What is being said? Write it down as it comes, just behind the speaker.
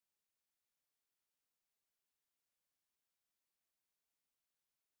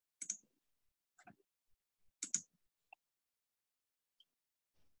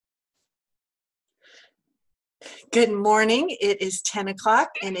Good morning. It is 10 o'clock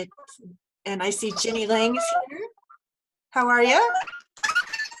and I see Ginny Lang is here. How are you?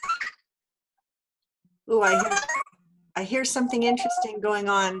 Ooh, I hear something interesting going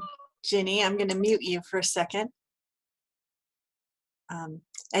on, Ginny. I'm going to mute you for a second.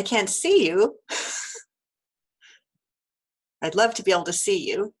 I can't see you. I'd love to be able to see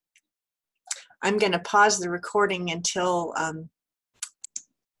you. I'm going to pause the recording until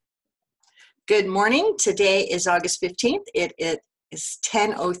good morning. Today is August 15th. It is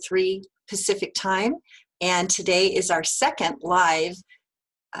 10:03 Pacific time, and today is our second live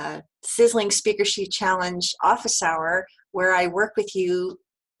Sizzling Speaker Sheet Challenge office hour, where I work with you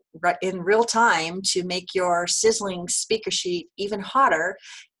in real time to make your sizzling speaker sheet even hotter.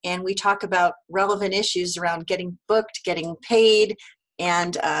 And we talk about relevant issues around getting booked, getting paid,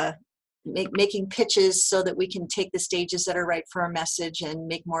 and making pitches so that we can take the stages that are right for our message and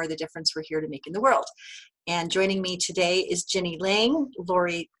make more of the difference we're here to make in the world. And joining me today is Ginny Lang.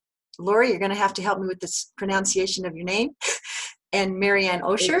 Lori, you're going to have to help me with this pronunciation of your name. And Marianne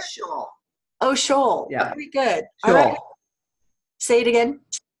Osher. It's Shoal. Oh, Shoal. Yeah. Very good. Shoal. All right. Say it again.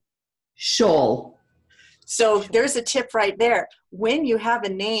 Shoal. So there's a tip right there. When you have a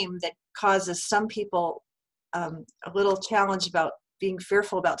name that causes some people a little challenge about being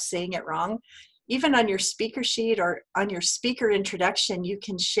fearful about saying it wrong, even on your speaker sheet or on your speaker introduction, you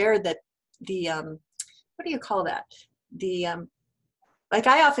can share that what do you call that? Like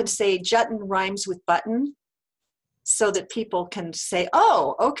I often say, Jutton rhymes with button, so that people can say,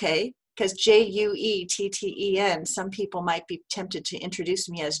 oh, okay, because Juetten, some people might be tempted to introduce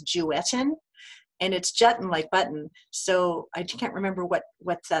me as Juetten, and it's Jutton like button. So I can't remember what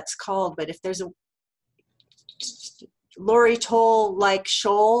that's called, but if there's a Lori Toll like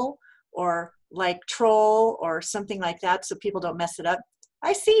Shoal or like Troll or something like that, so people don't mess it up.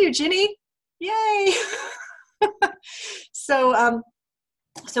 I see you, Ginny. Yay. So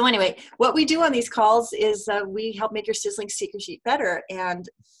anyway, what we do on these calls is we help make your sizzling speaker sheet better. And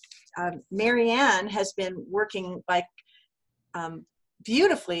Marianne has been working like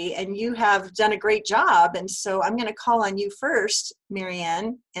beautifully, and you have done a great job. And so I'm going to call on you first,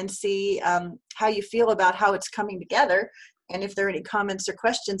 Marianne, and see how you feel about how it's coming together, and if there are any comments or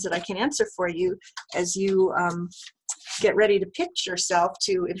questions that I can answer for you as you get ready to pitch yourself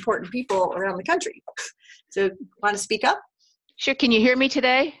to important people around the country. So want to speak up? Sure. Can you hear me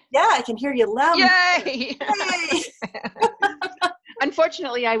today? Yeah, I can hear you loud. Yay! Yay!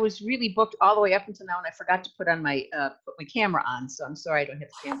 Unfortunately, I was really booked all the way up until now, and I forgot to put my camera on. So I'm sorry I don't have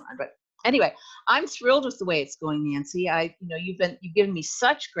the camera on. But anyway, I'm thrilled with the way it's going, Nancy. You've given me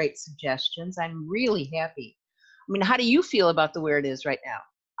such great suggestions. I'm really happy. I mean, how do you feel about the where it is right now?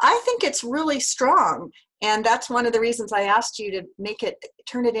 I think it's really strong, and that's one of the reasons I asked you to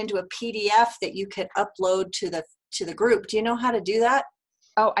turn it into a PDF that you could upload to the group. Do you know how to do that?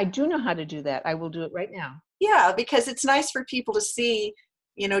 Oh, I do know how to do that. I will do it right now. Yeah, because it's nice for people to see,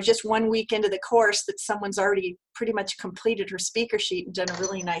 just 1 week into the course that someone's already pretty much completed her speaker sheet and done a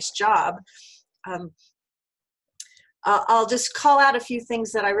really nice job. I'll just call out a few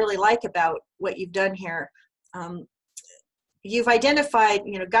things that I really like about what you've done here. You've identified,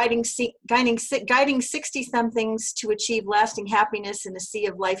 guiding 60-somethings to achieve lasting happiness in a sea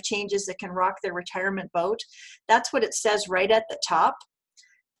of life changes that can rock their retirement boat. That's what it says right at the top.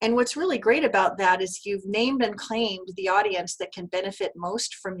 And what's really great about that is you've named and claimed the audience that can benefit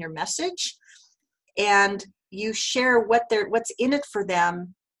most from your message, and you share what's in it for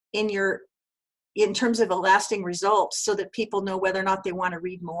them in terms of a lasting result, so that people know whether or not they want to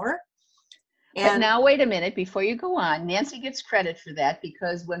read more. But now, wait a minute, before you go on, Nancy gets credit for that,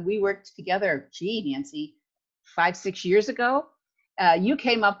 because when we worked together, Nancy, 5-6 years ago, you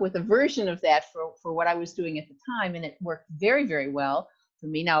came up with a version of that for what I was doing at the time, and it worked very, very well for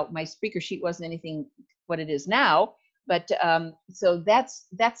me. Now, my speaker sheet wasn't anything what it is now, but so that's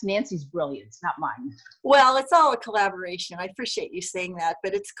Nancy's brilliance, not mine. Well, it's all a collaboration. I appreciate you saying that,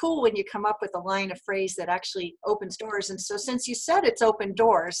 but it's cool when you come up with a line of phrase that actually opens doors. And so since you said it's open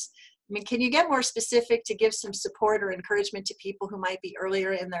doors, I mean, can you get more specific to give some support or encouragement to people who might be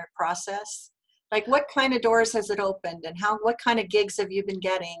earlier in their process? Like, what kind of doors has it opened, and what kind of gigs have you been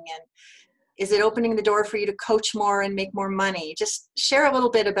getting? And is it opening the door for you to coach more and make more money? Just share a little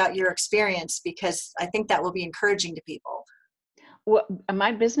bit about your experience, because I think that will be encouraging to people. Well,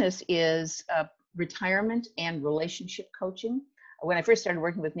 my business is retirement and relationship coaching. When I first started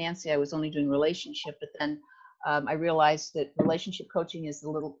working with Nancy, I was only doing relationship, but then I realized that relationship coaching is a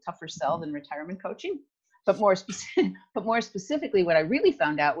little tougher sell than retirement coaching. But more specifically, what I really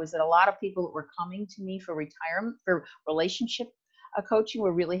found out was that a lot of people that were coming to me for retirement, for relationship coaching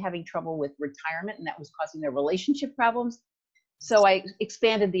were really having trouble with retirement, and that was causing their relationship problems. So I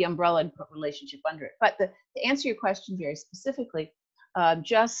expanded the umbrella and put relationship under it. But to answer your question very specifically,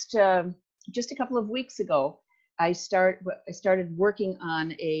 just a couple of weeks ago, I started working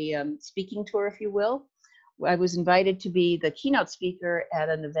on a speaking tour, if you will. I was invited to be the keynote speaker at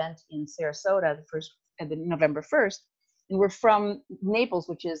an event in Sarasota November 1st. And we're from Naples,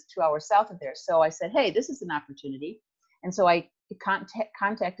 which is 2 hours south of there. So I said, hey, this is an opportunity. And so I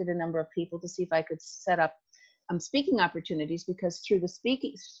contacted a number of people to see if I could set up speaking opportunities, because through the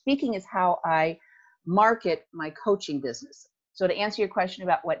speaking is how I market my coaching business. So to answer your question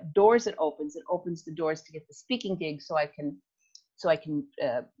about what doors it opens the doors to get the speaking gig, so I can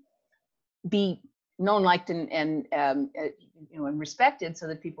be known, liked, and respected, so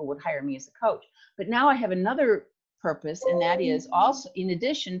that people would hire me as a coach. But now I have another purpose, and that is also, in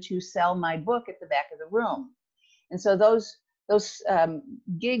addition, to sell my book at the back of the room. And so those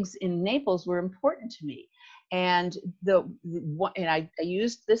gigs in Naples were important to me. And I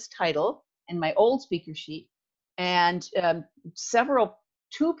used this title in my old speaker sheet, and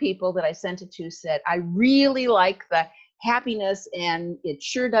two people that I sent it to said, I really like the happiness, and it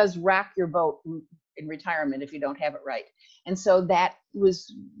sure does rock your boat in retirement if you don't have it right. And so that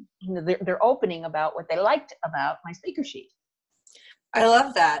was, their opening about what they liked about my speaker sheet. I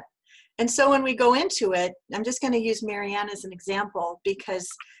love that. And so when we go into it, I'm just going to use Marianne as an example, because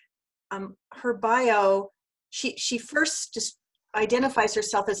her bio, she first just identifies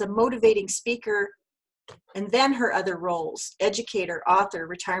herself as a motivating speaker, and then her other roles: educator, author,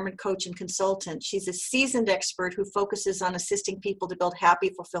 retirement coach, and consultant. She's a seasoned expert who focuses on assisting people to build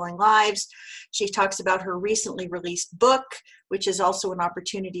happy, fulfilling lives. She talks about her recently released book, which is also an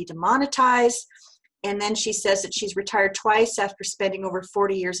opportunity to monetize. And then she says that she's retired twice after spending over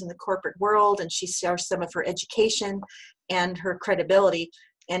 40 years in the corporate world, and she shares some of her education and her credibility,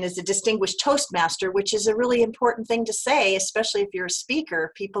 and is a distinguished Toastmaster, which is a really important thing to say, especially if you're a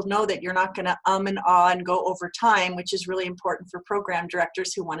speaker. People know that you're not going to and ah and go over time, which is really important for program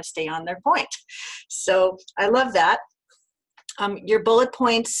directors who want to stay on their point. So I love that. Your bullet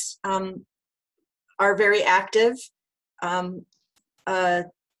points are very active.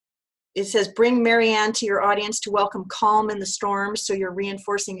 It says, bring Marianne to your audience to welcome calm in the storm. So you're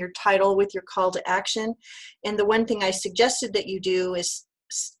reinforcing your title with your call to action. And the one thing I suggested that you do is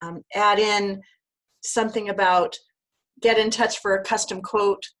add in something about get in touch for a custom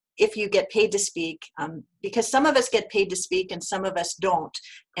quote if you get paid to speak, because some of us get paid to speak and some of us don't.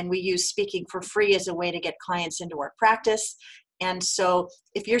 And we use speaking for free as a way to get clients into our practice. And so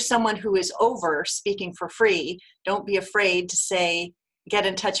if you're someone who is over speaking for free, don't be afraid to say, get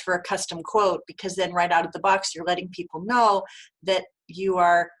in touch for a custom quote, because then right out of the box, you're letting people know that you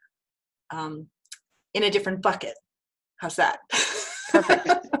are in a different bucket. How's that?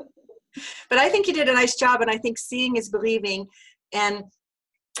 Perfect. But I think you did a nice job, and I think seeing is believing. And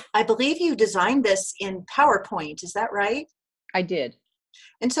I believe you designed this in PowerPoint. Is that right? I did.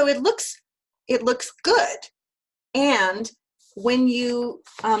 And so it looks good. And when you,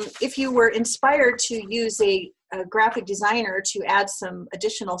 if you were inspired to use a graphic designer to add some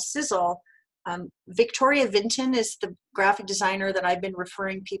additional sizzle, Victoria Vinton is the graphic designer that I've been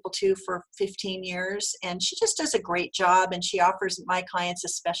referring people to for 15 years, and she just does a great job, and she offers my clients a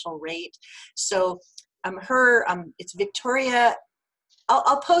special rate. So it's Victoria.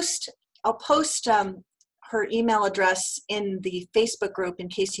 I'll post her email address in the Facebook group in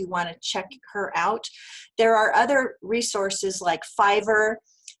case you want to check her out. There are other resources like Fiverr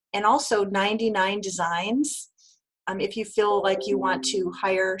and also 99 Designs. If you feel like you want to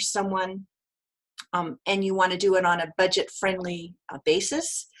hire someone and you want to do it on a budget-friendly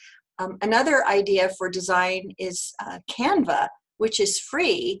basis. Another idea for design is Canva, which is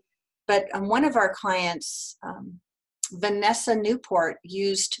free, but one of our clients, Vanessa Newport,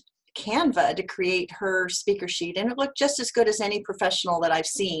 used Canva to create her speaker sheet, and it looked just as good as any professional that I've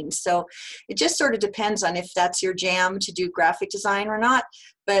seen. So it just sort of depends on if that's your jam to do graphic design or not.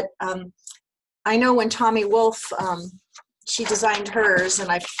 But I know when Tommy Wolf, she designed hers,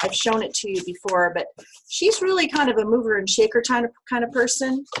 and I've shown it to you before, but she's really kind of a mover and shaker kind of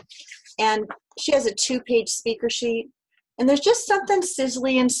person. And she has a 2-page speaker sheet. And there's just something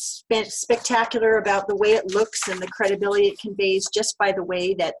sizzling and spectacular about the way it looks and the credibility it conveys just by the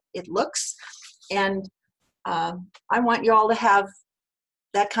way that it looks. And I want you all to have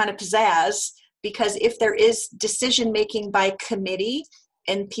that kind of pizzazz, because if there is decision-making by committee,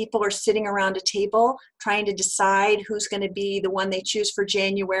 and people are sitting around a table trying to decide who's going to be the one they choose for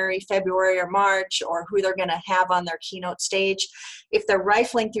January, February, or March, or who they're going to have on their keynote stage, if they're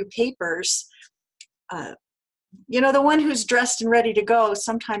rifling through papers, the one who's dressed and ready to go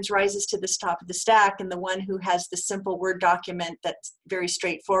sometimes rises to the top of the stack, and the one who has the simple Word document that's very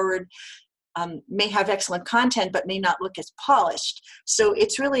straightforward may have excellent content but may not look as polished. So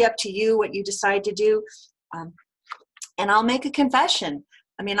it's really up to you what you decide to do. And I'll make a confession.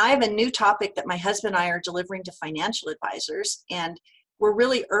 I mean, I have a new topic that my husband and I are delivering to financial advisors, and we're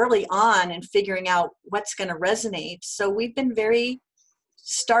really early on in figuring out what's going to resonate. So we've been very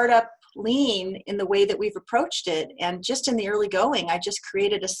startup lean in the way that we've approached it. And just in the early going, I just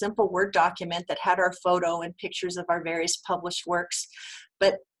created a simple Word document that had our photo and pictures of our various published works.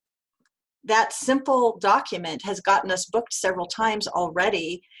 But that simple document has gotten us booked several times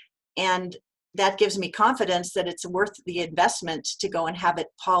already. And that gives me confidence that it's worth the investment to go and have it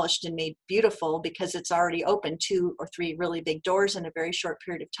polished and made beautiful, because it's already opened 2 or 3 really big doors in a very short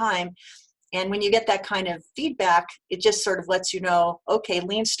period of time. And when you get that kind of feedback, it just sort of lets you know, okay,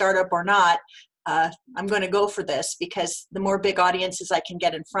 lean startup or not, I'm going to go for this, because the more big audiences I can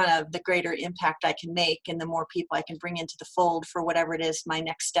get in front of, the greater impact I can make, and the more people I can bring into the fold for whatever it is my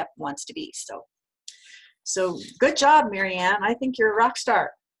next step wants to be. So good job, Marianne. I think you're a rock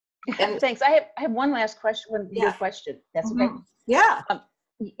star. And thanks. I have one last question. Good question. That's okay. Yeah.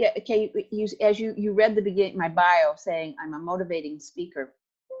 Yeah. Okay. As you read the beginning, my bio saying I'm a motivating speaker,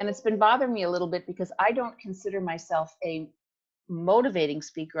 and it's been bothering me a little bit because I don't consider myself a motivating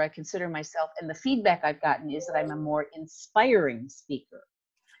speaker. I consider myself, and the feedback I've gotten is that I'm a more inspiring speaker.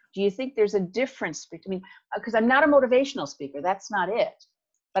 Do you think there's a difference between, because I'm not a motivational speaker, that's not it,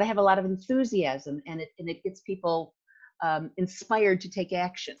 but I have a lot of enthusiasm, and it gets people inspired to take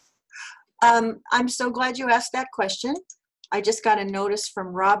action. I'm so glad you asked that question. I just got a notice from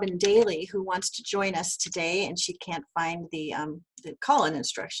Robin Daly, who wants to join us today, and she can't find the call-in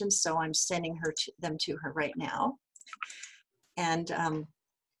instructions, so I'm sending them to her right now. And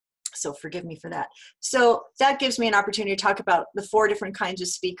so forgive me for that. So that gives me an opportunity to talk about the 4 different kinds of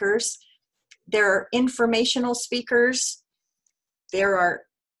speakers. There are informational speakers. There are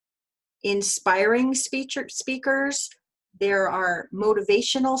inspiring speakers. There are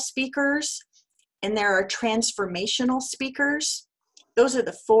motivational speakers. And there are transformational speakers. Those are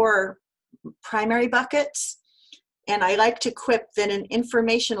the 4 primary buckets. And I like to quip that an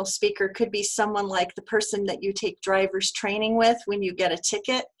informational speaker could be someone like the person that you take driver's training with when you get a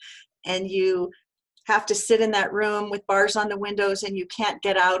ticket, and you have to sit in that room with bars on the windows and you can't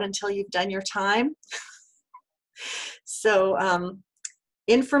get out until you've done your time. So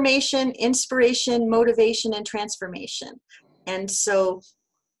information, inspiration, motivation, and transformation. And so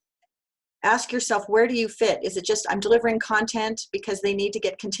ask yourself, where do you fit? Is it just I'm delivering content because they need to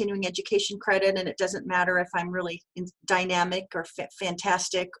get continuing education credit, and it doesn't matter if I'm really dynamic or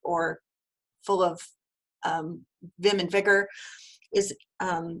fantastic or full of vim and vigor?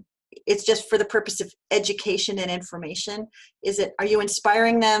 It's just for the purpose of education and information? Are you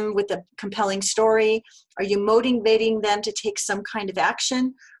inspiring them with a compelling story? Are you motivating them to take some kind of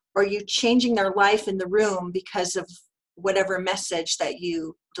action? Or are you changing their life in the room because of whatever message that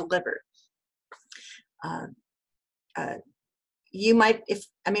you deliver?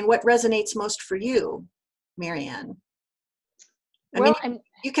 What resonates most for you, Marianne?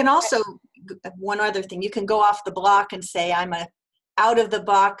 You can also, one other thing, you can go off the block and say, I'm a out of the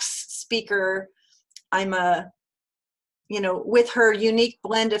box speaker. I'm with her unique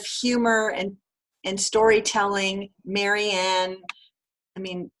blend of humor and storytelling, Marianne.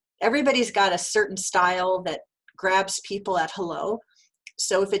 Everybody's got a certain style that grabs people at hello.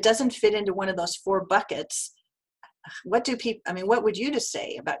 So if it doesn't fit into one of those 4 buckets, what would you just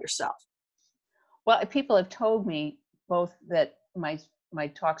say about yourself? Well, people have told me both that my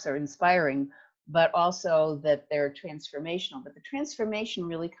talks are inspiring, but also that they're transformational. But the transformation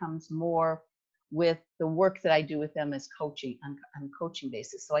really comes more with the work that I do with them as coaching on a coaching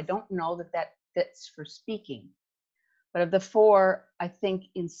basis. So I don't know that fits for speaking. But of the 4, I think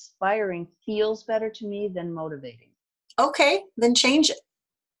inspiring feels better to me than motivating. Okay, then change it.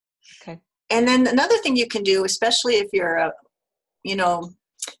 Okay. And then another thing you can do, especially if you're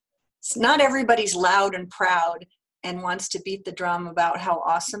not everybody's loud and proud and wants to beat the drum about how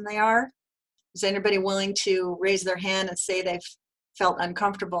awesome they are. Is anybody willing to raise their hand and say they've felt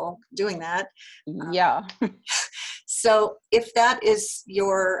uncomfortable doing that? Yeah. So if that is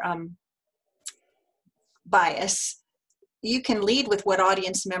your bias, you can lead with what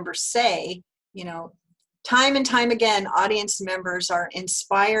audience members say. Time and time again, audience members are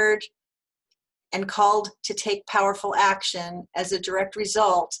inspired and called to take powerful action as a direct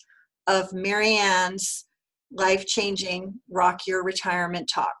result of Marianne's life-changing Rock Your Retirement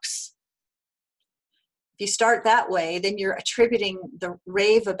talks. If you start that way, then you're attributing the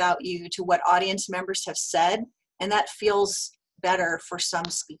rave about you to what audience members have said, And that feels better for some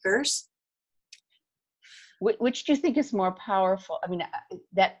speakers. Which do you think is more powerful? I mean,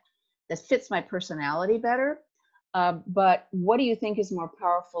 that fits my personality better. But what do you think is more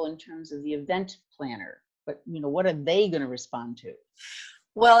powerful in terms of the event planner? But, you know, what are they going to respond to?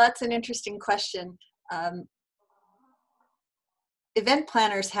 Well, that's an interesting question. Event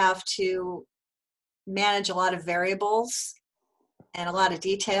planners have to manage a lot of variables and a lot of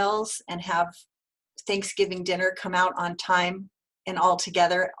details and have Thanksgiving dinner come out on time and all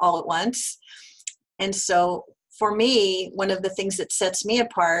together all at once. And so for me, one of the things that sets me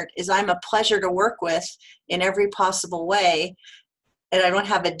apart is I'm a pleasure to work with in every possible way. And I don't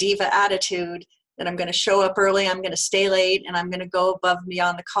have a diva attitude that I'm going to show up early, I'm going to stay late, and I'm going to go above and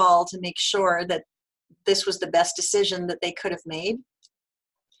beyond the call to make sure that this was the best decision that they could have made.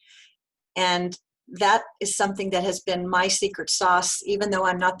 And that is something that has been my secret sauce, even though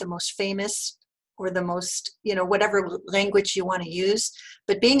I'm not the most famous or the most, you know, whatever language you want to use,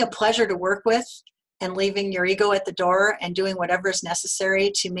 but being a pleasure to work with and leaving your ego at the door and doing whatever is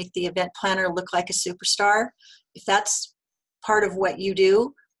necessary to make the event planner look like a superstar. If that's part of what you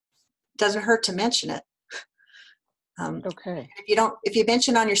do, it doesn't hurt to mention it. Okay. If you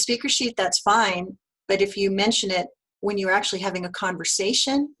mention on your speaker sheet, that's fine. But if you mention it when you're actually having a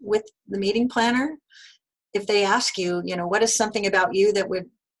conversation with the meeting planner, if they ask you, you know, what is something about you that would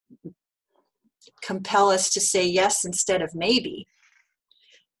compel us to say yes instead of maybe,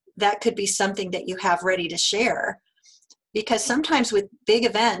 that could be something that you have ready to share. Because sometimes with big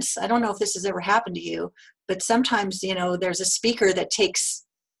events, I don't know if this has ever happened to you, but sometimes, you know, there's a speaker that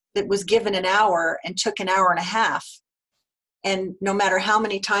was given an hour and took an hour and a half. And no matter how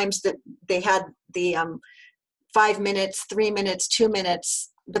many times that they had the 5 minutes, 3 minutes, 2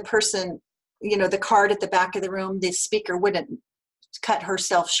 minutes, the person, you know, the card at the back of the room, the speaker wouldn't cut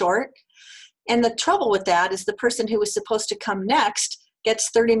herself short. And the trouble with that is the person who was supposed to come next gets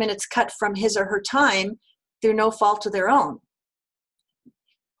 30 minutes cut from his or her time through no fault of their own.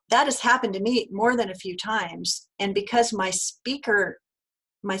 That has happened to me more than a few times. And because my speaker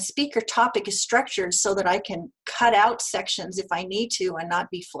topic is structured so that I can cut out sections if I need to and not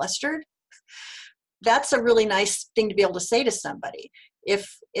be flustered, that's a really nice thing to be able to say to somebody.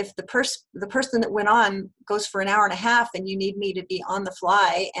 If the person that went on goes for an hour and a half and you need me to be on the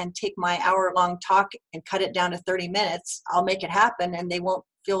fly and take my hour-long talk and cut it down to 30 minutes, I'll make it happen and they won't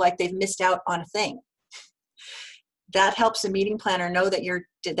feel like they've missed out on a thing. That helps a meeting planner know that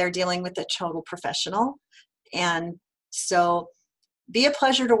they're dealing with a total professional. And so be a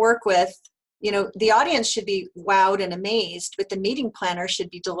pleasure to work with. You know, the audience should be wowed and amazed, but the meeting planner should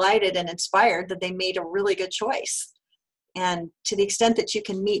be delighted and inspired that they made a really good choice. And to the extent that you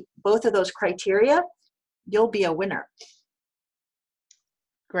can meet both of those criteria, you'll be a winner.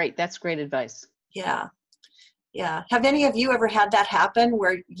 Great. That's great advice. Yeah. Yeah. Have any of you ever had that happen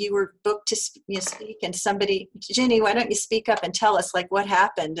where you were booked to speak and somebody, Ginny, why don't you speak up and tell us like what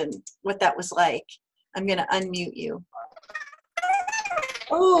happened and what that was like? I'm going to unmute you.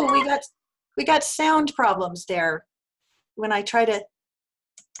 Oh, we got sound problems there. When I try to,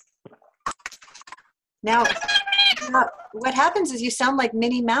 now what happens is you sound like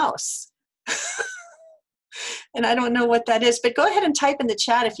Minnie Mouse. And I don't know what that is, but go ahead and type in the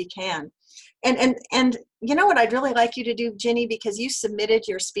chat if you can. And you know what I'd really like you to do, Ginny, because you submitted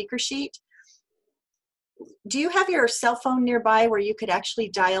your speaker sheet. Do you have your cell phone nearby where you could actually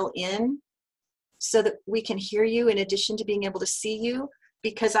dial in so that we can hear you in addition to being able to see you?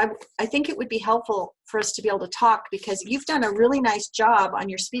 Because I think it would be helpful for us to be able to talk, because you've done a really nice job on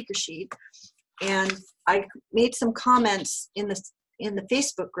your speaker sheet. And I made some comments in the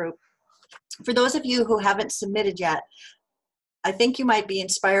Facebook group. For those of you who haven't submitted yet, I think you might be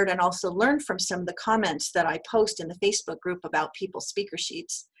inspired and also learn from some of the comments that I post in the Facebook group about people's speaker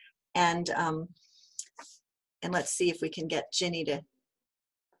sheets. And let's see if we can get Ginny to,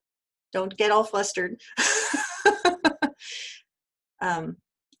 don't get all flustered.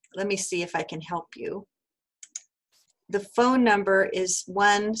 Let me see if I can help you. The phone number is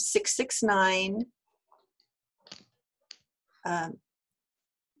 1-669. Let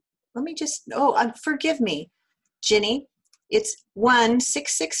me just, forgive me, Ginny. It's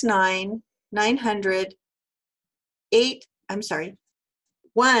 1-669-900-8, I'm sorry,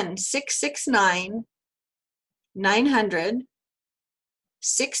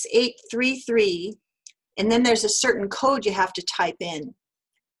 1-669-900-6833. And then there's a certain code you have to type in.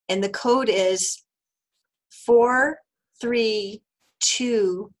 And the code is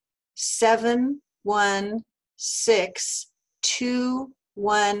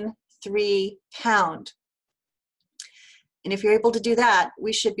 432716213#. And if you're able to do that,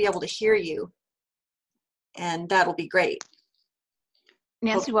 we should be able to hear you. and that'll be great.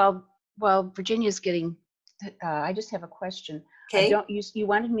 Nancy, while Virginia's getting, I just have a question. Okay. You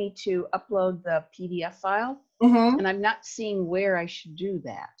wanted me to upload the PDF file, Mm-hmm. and I'm not seeing where I should do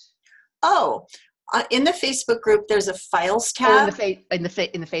that. Oh, in the Facebook group, there's a files tab. Oh, in the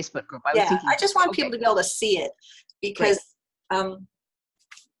Facebook group. I was thinking, I just want people to be able to see it because,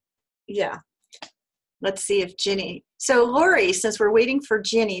 yeah. Let's see if Ginny. So Lori, since we're waiting for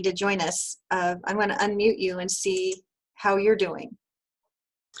Ginny to join us, I'm going to unmute you and see how you're doing.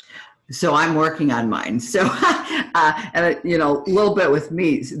 So I'm working on mine. So, and you know, a little bit with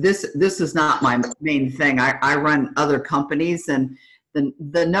me, this is not my main thing. I run other companies, and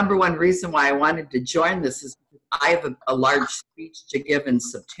the number one reason why I wanted to join this is I have a large speech to give in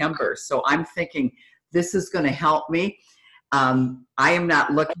September. So I'm thinking this is going to help me. I am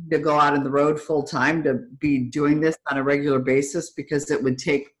not looking to go out on the road full time to be doing this on a regular basis because it would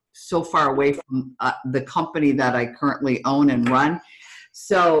take so far away from the company that I currently own and run.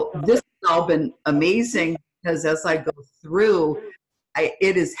 So this has all been amazing because as I go through,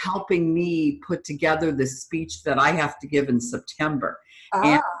 it is helping me put together the speech that I have to give in September.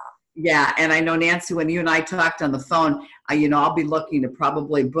 And yeah, and I know, Nancy, when you and I talked on the phone, I'll be looking to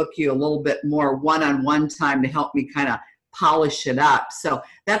probably book you a little bit more one-on-one time to help me kind of polish it up. So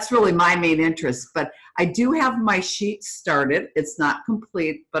that's really my main interest. But I do have my sheet started. It's not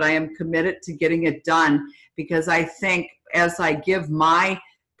complete, but I am committed to getting it done because I think as I give my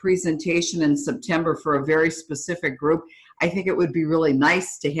presentation in September for a very specific group, I think it would be really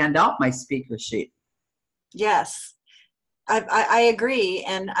nice to hand out my speaker sheet. Yes, I agree.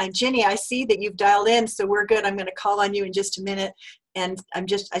 And Ginny, I see that you've dialed in, so we're good. I'm going to call on you in just a minute. And I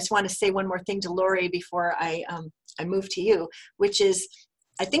just want to say one more thing to Lori before I move to you, which is,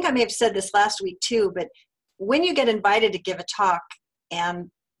 I think I may have said this last week too, but when you get invited to give a talk and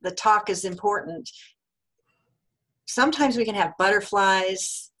the talk is important, sometimes we can have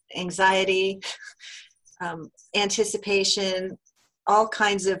butterflies, anxiety, anticipation, all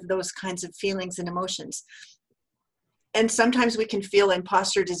kinds of those kinds of feelings and emotions. And sometimes we can feel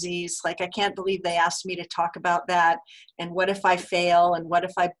imposter disease, like I can't believe they asked me to talk about that, and what if I fail, and what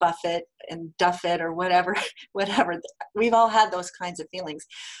if I buff it and duff it, or whatever. We've all had those kinds of feelings.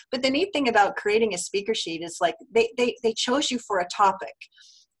 But the neat thing about creating a speaker sheet is like they chose you for a topic.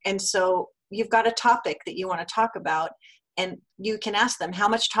 And so you've got a topic that you want to talk about, and you can ask them, how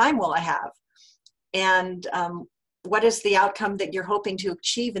much time will I have? And what is the outcome that you're hoping to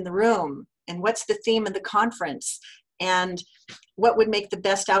achieve in the room? And what's the theme of the conference? And what would make the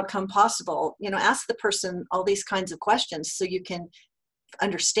best outcome possible? Ask the person all these kinds of questions so you can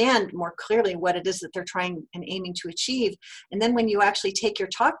understand more clearly what it is that they're trying and aiming to achieve. And then when you actually take your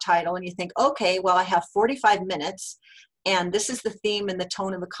talk title and you think, okay, well, I have 45 minutes and this is the theme and the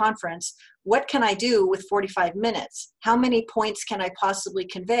tone of the conference. What can I do with 45 minutes? How many points can I possibly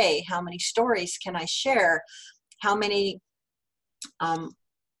convey? How many stories can I share? How many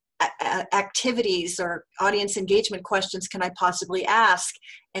activities or audience engagement questions can I possibly ask?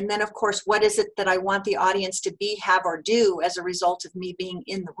 And then, of course, what is it that I want the audience to be, have, or do as a result of me being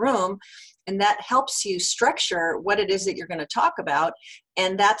in the room? And that helps you structure what it is that you're going to talk about.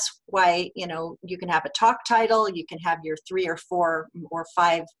 And that's why, you can have a talk title, you can have your 3 or 4 or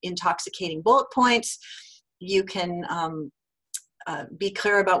 5 intoxicating bullet points. You can be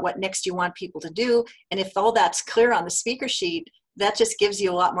clear about what next you want people to do. And if all that's clear on the speaker sheet, that just gives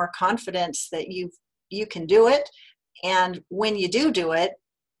you a lot more confidence that you can do it. And when you do it,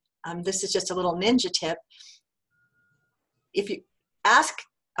 this is just a little ninja tip. If you ask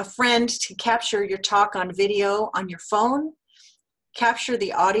a friend to capture your talk on video on your phone, capture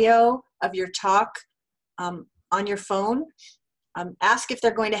the audio of your talk on your phone, ask if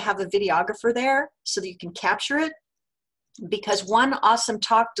they're going to have a videographer there so that you can capture it. Because one awesome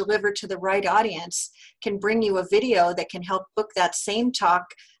talk delivered to the right audience can bring you a video that can help book that same talk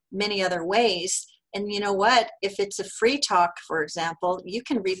many other ways. And you know what? If it's a free talk, for example, you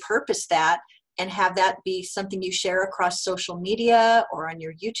can repurpose that and have that be something you share across social media or on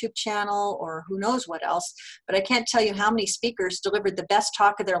your YouTube channel or who knows what else. But I can't tell you how many speakers delivered the best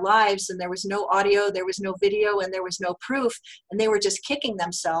talk of their lives and there was no audio, there was no video, and there was no proof, and they were just kicking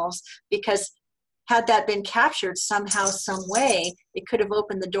themselves because had that been captured somehow, some way, it could have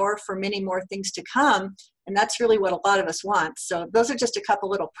opened the door for many more things to come. And that's really what a lot of us want. So those are just a couple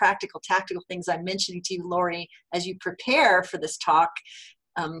little practical, tactical things I'm mentioning to you, Lori, as you prepare for this talk.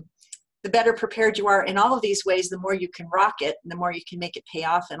 The better prepared you are in all of these ways, the more you can rock it, and the more you can make it pay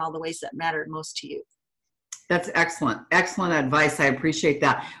off in all the ways that matter most to you. That's excellent. Excellent advice. I appreciate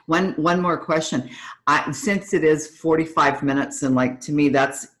that. One more question. Since it is 45 minutes and to me,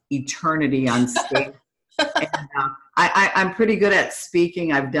 that's eternity on stage. And, I'm pretty good at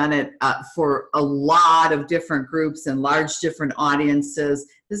speaking. I've done it for a lot of different groups and large different audiences.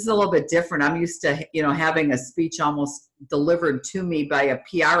 This is a little bit different. I'm used to, having a speech almost delivered to me by a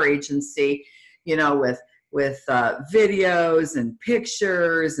PR agency, with videos and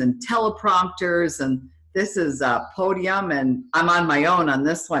pictures and teleprompters, and this is a podium, and I'm on my own on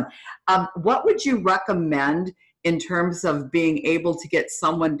this one. What would you recommend in terms of being able to get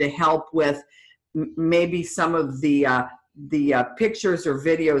someone to help with maybe some of the pictures or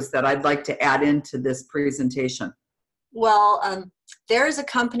videos that I'd like to add into this presentation? Well, there's a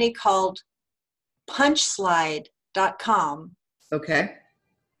company called punchslide.com. Okay.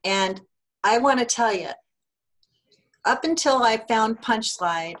 And I want to tell you, up until I found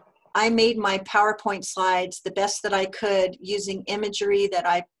Punchslide, I made my PowerPoint slides the best that I could using imagery that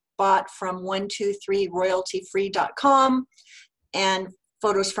I bought from 123royaltyfree.com and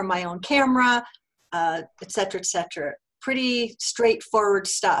photos from my own camera, et cetera, pretty straightforward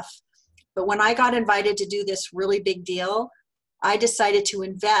stuff. But when I got invited to do this really big deal, I decided to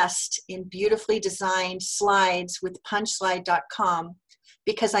invest in beautifully designed slides with punchslide.com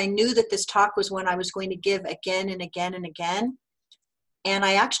because I knew that this talk was one I was going to give again and again and again. And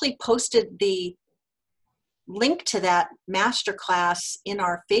I actually posted the link to that masterclass in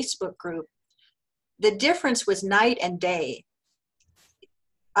our Facebook group. The difference was night and day.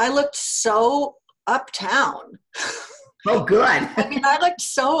 I looked so uptown. Oh, good. I mean, I looked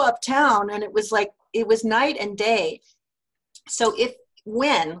so uptown, and it was like, it was night and day. So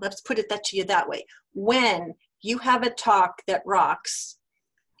let's put it that to you that way, when you have a talk that rocks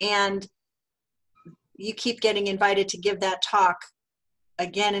and you keep getting invited to give that talk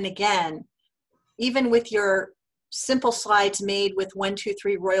again and again, even with your simple slides made with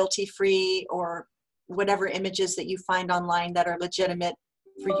 123 royalty free or whatever images that you find online that are legitimate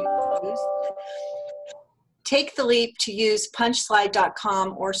for you to use, take the leap to use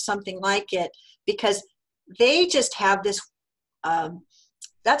punchslide.com or something like it, because they just have this,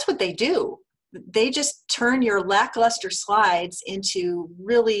 that's what they do. They just turn your lackluster slides into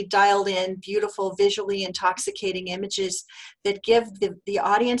really dialed in, beautiful, visually intoxicating images that give the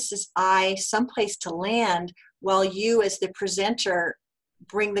audience's eye someplace to land while you as the presenter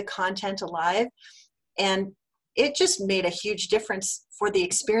bring the content alive. And it just made a huge difference for the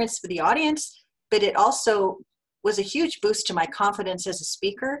experience for the audience, but it also was a huge boost to my confidence as a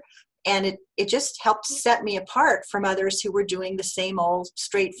speaker. And it just helped set me apart from others who were doing the same old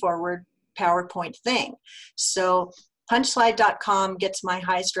straightforward PowerPoint thing. So punchslide.com gets my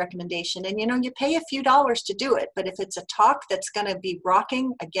highest recommendation. And you pay a few dollars to do it, but if it's a talk that's going to be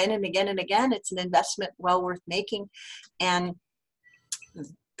rocking again and again and again, it's an investment well worth making. And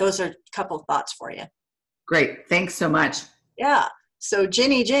those are a couple of thoughts for you. Great. Thanks so much. Yeah. So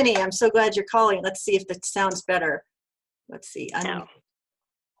Ginny, I'm so glad you're calling. Let's see if that sounds better. Let's see. No.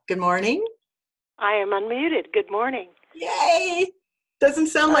 Good morning. I am unmuted. Good morning. Yay. Doesn't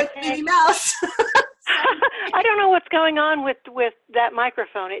sound like Minnie Mouse. I don't know what's going on with that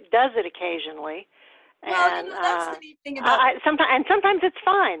microphone. It does it occasionally. Well, and that's the neat thing about sometimes it's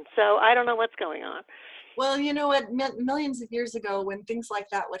fine. So I don't know what's going on. Well, you know what? Millions of years ago, when things like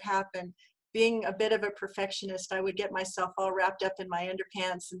that would happen, being a bit of a perfectionist, I would get myself all wrapped up in my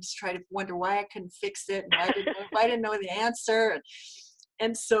underpants and just try to wonder why I couldn't fix it and why I didn't know the answer.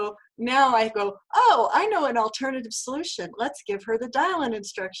 And so now I go, oh, I know an alternative solution. Let's give her the dial-in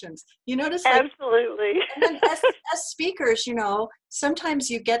instructions. You notice? Absolutely. And then as speakers, sometimes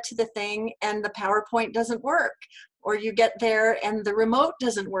you get to the thing and the PowerPoint doesn't work, or you get there and the remote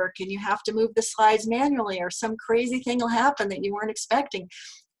doesn't work and you have to move the slides manually, or some crazy thing will happen that you weren't expecting.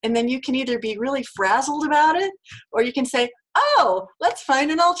 And then you can either be really frazzled about it, or you can say, oh, let's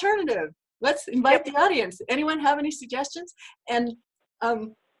find an alternative. Let's invite the audience. Anyone have any suggestions? And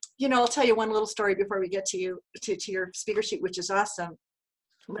I'll tell you one little story before we get to your speaker sheet, which is awesome.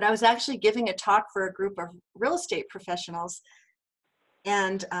 But I was actually giving a talk for a group of real estate professionals,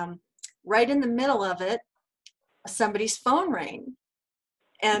 and right in the middle of it, somebody's phone rang,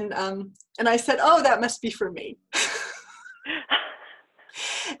 and I said, "Oh, that must be for me."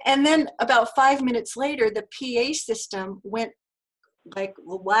 And then about 5 minutes later, the PA system went like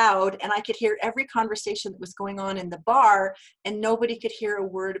loud, and I could hear every conversation that was going on in the bar, and nobody could hear a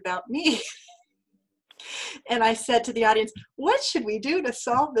word about me. And I said to the audience, what should we do to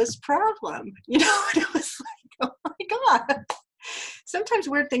solve this problem? And it was like, oh my God. Sometimes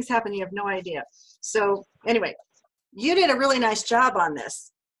weird things happen, you have no idea. So anyway, you did a really nice job on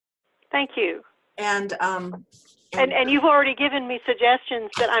this. Thank you. And you've already given me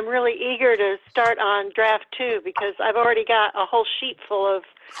suggestions that I'm really eager to start on draft 2, because I've already got a whole sheet full of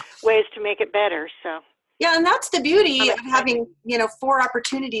ways to make it better. So Yeah, and that's the beauty I'm of having, 4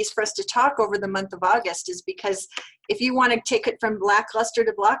 opportunities for us to talk over the month of August, is because if you want to take it from lackluster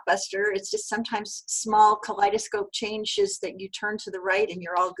to blockbuster, it's just sometimes small kaleidoscope changes that you turn to the right and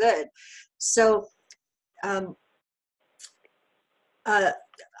you're all good. So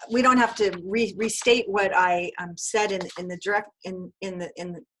we don't have to restate what I said in the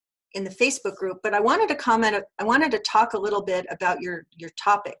Facebook group, but I wanted to comment. I wanted to talk a little bit about your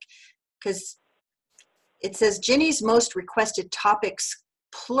topic, because it says Ginny's most requested topics,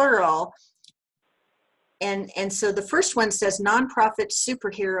 plural. And so the first one says nonprofit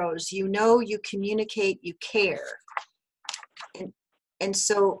superheroes, you communicate, you care. And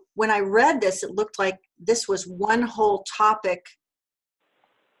so when I read this, it looked like this was one whole topic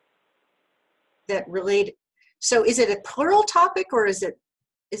that related. So is it a plural topic, or is it?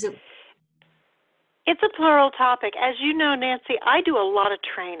 It's a plural topic. As you know, Nancy, I do a lot of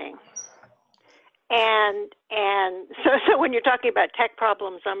training. And so when you're talking about tech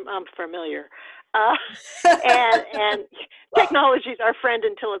problems, I'm familiar. And technology is our friend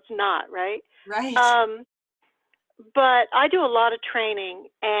until it's not, right? Right. But I do a lot of training,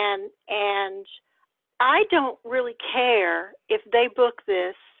 and I don't really care if they book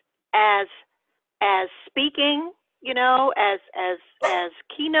this as speaking, as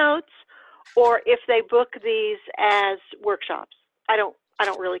keynotes, or if they book these as workshops. I don't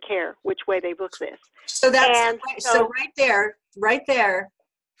really care which way they book this. So that's so right there.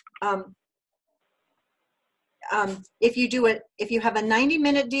 If you have a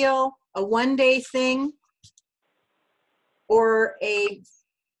 90-minute deal, a 1-day thing, or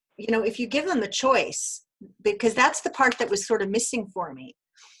if you give them a choice, because that's the part that was sort of missing for me,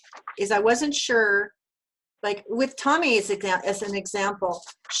 is I wasn't sure. Like with Tommy as an example,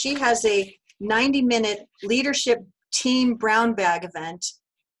 she has a 90-minute leadership team brown bag event.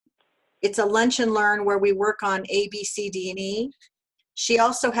 It's a lunch and learn where we work on A, B, C, D, and E. She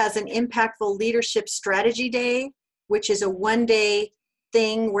also has an impactful leadership strategy day, which is a 1-day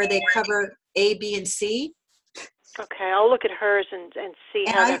thing where they cover A, B, and C. Okay, I'll look at hers and see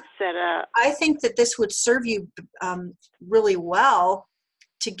how that's set up. I think that this would serve you really well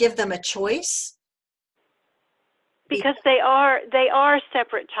to give them a choice. Because they are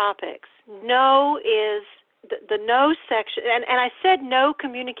separate topics. No is the no section, and I said no,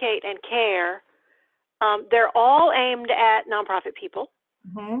 communicate, and care. They're all aimed at nonprofit people.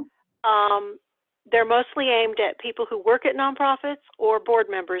 Mm-hmm. They're mostly aimed at people who work at nonprofits or board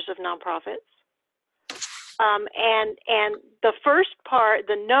members of nonprofits. And the first part,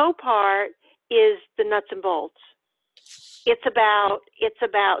 the no part, is the nuts and bolts. It's about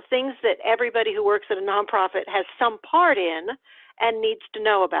things that everybody who works at a nonprofit has some part in and needs to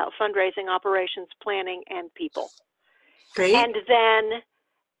know about: fundraising, operations, planning, and people. Great. And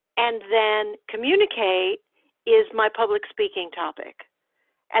then communicate is my public speaking topic.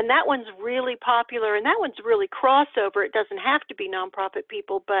 And that one's really popular, and that one's really crossover. It doesn't have to be nonprofit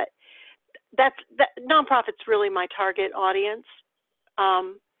people, but nonprofit's really my target audience.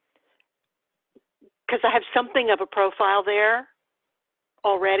 Because I have something of a profile there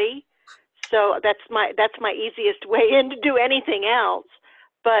already, so that's my easiest way in to do anything else.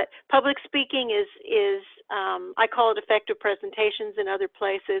 But public speaking is I call it effective presentations in other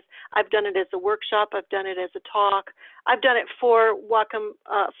places. I've done it as a workshop. I've done it as a talk. I've done it for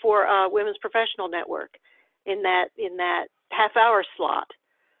Women's Professional Network in that half-hour slot.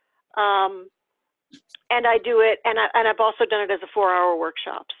 And I do it, and I've also done it as a 4-hour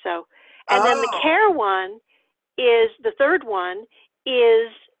workshop. So. And then the care one is the third one, is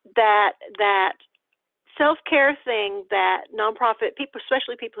that self-care thing that nonprofit people,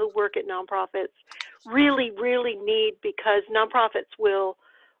 especially people who work at nonprofits, really, really need, because nonprofits will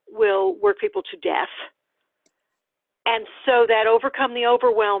work people to death. And so that overcome the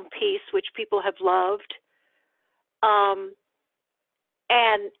overwhelm piece, which people have loved,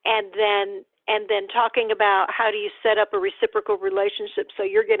 and then talking about how do you set up a reciprocal relationship so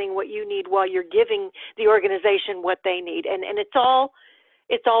you're getting what you need while you're giving the organization what they need. And it's all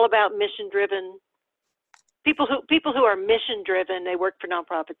about mission-driven people who are mission-driven. They work for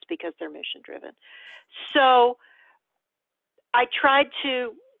nonprofits because they're mission-driven. So I tried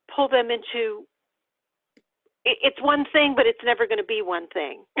to pull them into, it's one thing, but it's never going to be one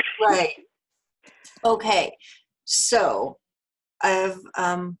thing. Right. Okay. So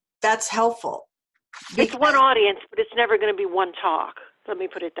that's helpful. It's one audience, but it's never going to be one talk. Let me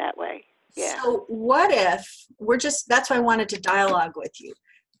put it that way. Yeah. So what if that's why I wanted to dialogue with you,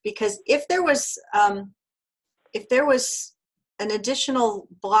 because if there was an additional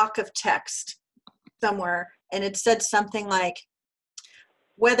block of text somewhere and it said something like,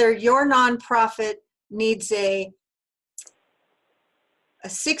 whether your nonprofit needs a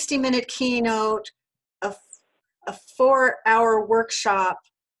 60-minute keynote, a 4-hour workshop,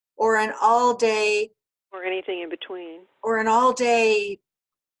 or an all-day, or anything in between, or an all-day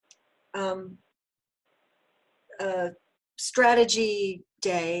strategy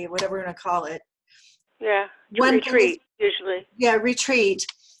day, whatever we're going to call it. Yeah, retreat usually. Yeah, retreat.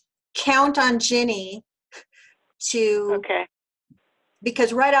 Count on Ginny to, okay,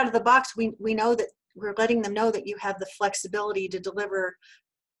 because right out of the box, we know that we're letting them know that you have the flexibility to deliver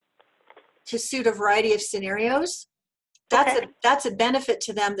to suit a variety of scenarios. That's a benefit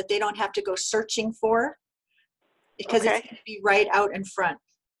to them that they don't have to go searching for, because it's going to be right out in front.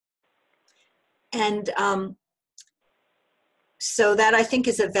 And so that, I think,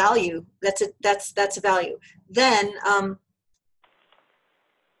 is a value. That's a value. Then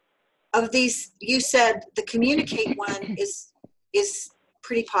of these, you said the communicate one is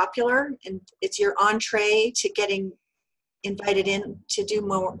pretty popular, and it's your entree to getting invited in to do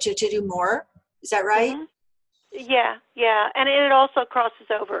more. To do more. Is that right? Mm-hmm. Yeah, and it also crosses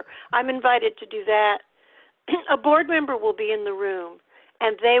over. I'm invited to do that. A board member will be in the room,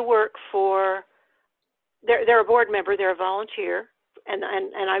 and they work for. They're a board member. They're a volunteer, and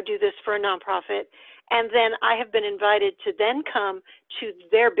I do this for a nonprofit. And then I have been invited to then come to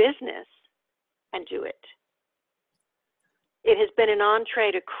their business and do it. It has been an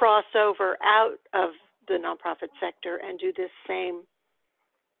entree to cross over out of the nonprofit sector and do this same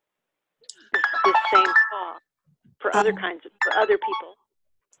talk for other for other people.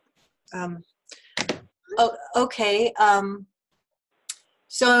 Oh, okay.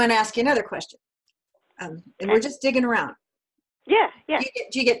 So I'm going to ask you another question, and we're just digging around. Yeah.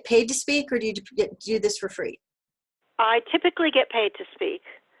 Do you get paid to speak, or do you do this for free? I typically get paid to speak.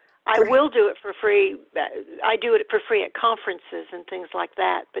 I Great. will do it for free. I do it for free at conferences and things like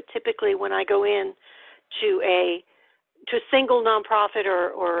that. But typically, when I go in to a single nonprofit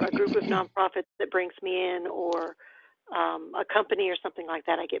or a group of nonprofits that brings me in, or a company or something like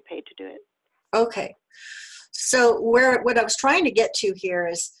that, I get paid to do it. Okay. So what I was trying to get to here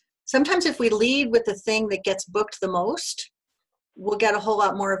is, sometimes if we lead with the thing that gets booked the most, we'll get a whole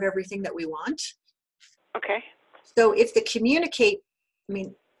lot more of everything that we want. Okay. So if the communicate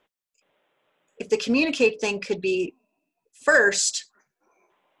thing could be first,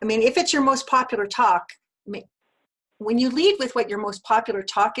 if it's your most popular talk, when you lead with what your most popular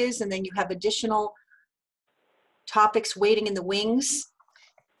talk is, and then you have additional topics waiting in the wings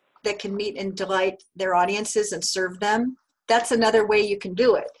that can meet and delight their audiences and serve them, that's another way you can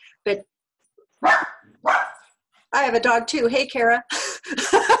do it. But I have a dog too. Hey, Cara.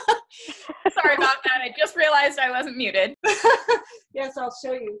 Sorry about that. I just realized I wasn't muted. Yes, I'll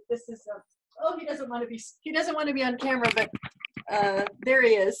show you. This is he doesn't want to be on camera, but there he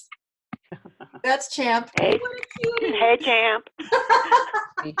is. That's Champ. Hey, hey, Champ.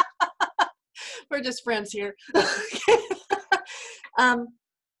 We're just friends here.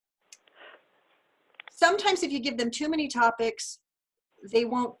 Sometimes if you give them too many topics,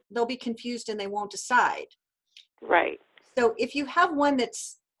 they'll be confused and they won't decide. Right. So if you have one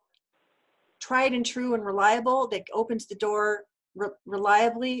that's tried and true and reliable, that opens the door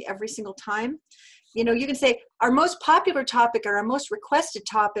reliably every single time, you can say, our most popular topic or our most requested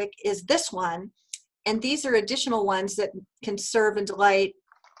topic is this one, and these are additional ones that can serve and delight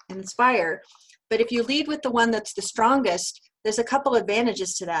and inspire. But if you lead with the one that's the strongest, there's a couple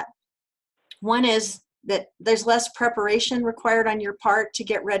advantages to that. One is that there's less preparation required on your part to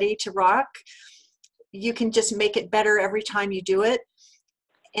get ready to rock. You can just make it better every time you do it,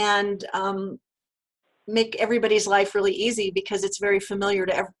 and make everybody's life really easy, because it's very familiar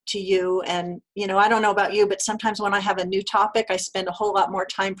to you. And I don't know about you, but sometimes when I have a new topic, I spend a whole lot more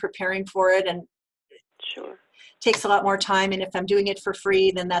time preparing for it, and sure, takes a lot more time. And if I'm doing it for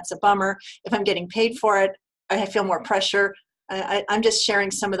free, then that's a bummer. If I'm getting paid for it, I feel more pressure. I'm just sharing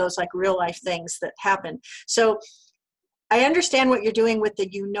some of those like real life things that happen. So I understand what you're doing with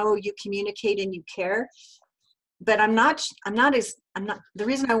you communicate and you care, but the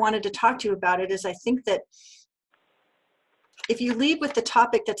reason I wanted to talk to you about it is, I think that if you lead with the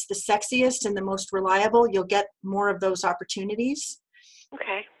topic that's the sexiest and the most reliable, you'll get more of those opportunities.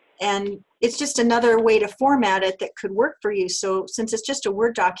 Okay. And it's just another way to format it that could work for you. So since it's just a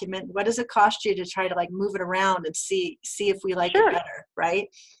Word document, what does it cost you to try to move it around and see if we like it better, right?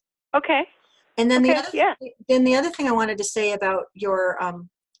 Okay. And then the other thing I wanted to say about your,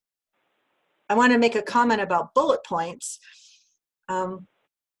 I want to make a comment about bullet points. Well,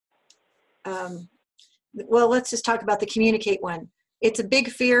 let's just talk about the communicate one. It's a big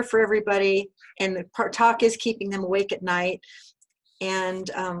fear for everybody, and the talk is keeping them awake at night. And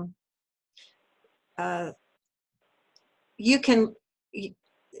you can,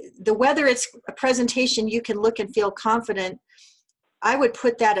 whether it's a presentation, you can look and feel confident. I would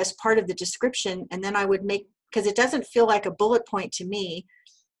put that as part of the description, and then I would make, because it doesn't feel like a bullet point to me,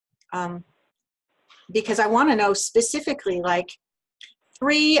 because I want to know specifically, like,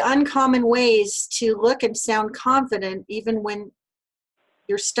 3 uncommon ways to look and sound confident even when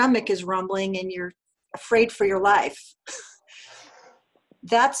your stomach is rumbling and you're afraid for your life.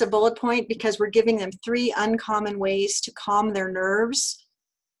 That's a bullet point, because we're giving them 3 uncommon ways to calm their nerves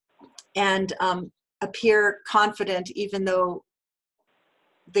and appear confident even though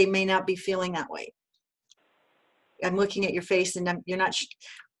they may not be feeling that way. I'm looking at your face, and you're not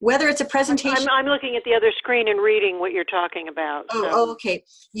whether it's a presentation. I'm looking at the other screen and reading what you're talking about. Oh, okay.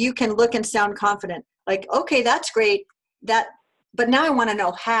 You can look and sound confident. Like, okay, that's great. But now I want to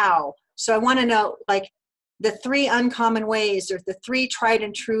know how. So I want to know, like, the 3 uncommon ways, or the 3 tried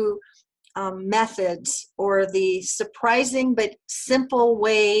and true methods, or the surprising but simple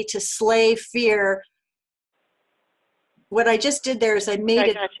way to slay fear. What I just did there is I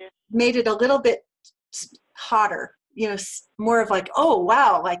made it a little bit hotter, more of like, oh,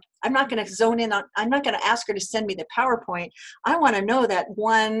 wow, like, I'm not going to zone in on, I'm not going to ask her to send me the PowerPoint. I want to know that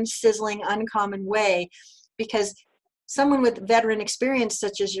one sizzling, uncommon way, because someone with veteran experience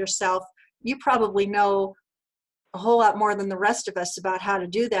such as yourself, you probably know a whole lot more than the rest of us about how to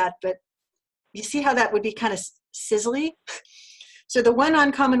do that. But you see how that would be kind of sizzly? So the one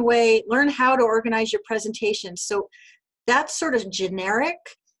uncommon way, learn how to organize your presentation. So that's sort of generic,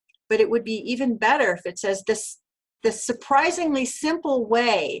 but it would be even better if it says the surprisingly simple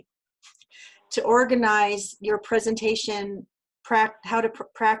way to organize your presentation, how to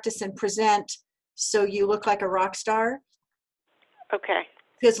practice and present so you look like a rock star. Okay.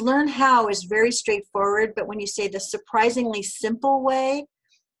 Because learn how is very straightforward, but when you say the surprisingly simple way,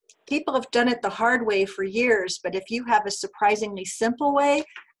 people have done it the hard way for years, but if you have a surprisingly simple way,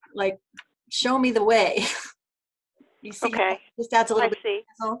 like, show me the way. You see, okay. Just adds a little bit. See.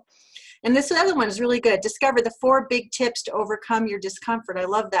 And this other one is really good. Discover the 4 big tips to overcome your discomfort. I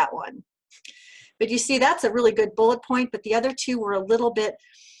love that one. But you see, that's a really good bullet point, but the other 2 were a little bit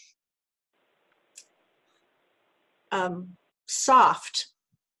soft,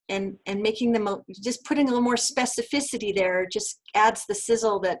 and making them, just putting a little more specificity there just adds the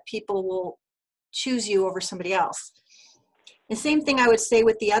sizzle that people will choose you over somebody else. The same thing I would say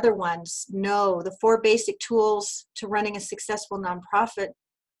with the other ones. No, the 4 basic tools to running a successful nonprofit.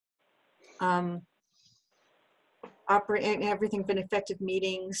 Operating everything from effective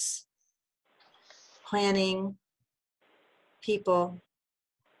meetings, planning, people.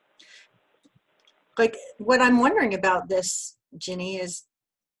 Like, what I'm wondering about this, Ginny, is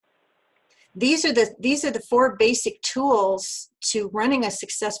these are the 4 basic tools to running a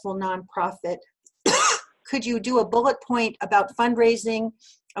successful nonprofit. Could you do a bullet point about fundraising,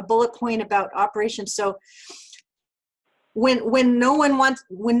 a bullet point about operations? So when no one, what's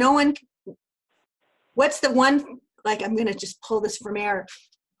the one, like, I'm going to just pull this from air.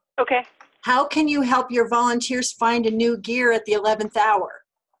 Okay. How can you help your volunteers find a new gear at the 11th hour?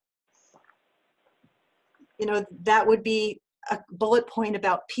 That would be a bullet point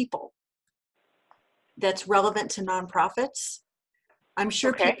about people that's relevant to nonprofits. I'm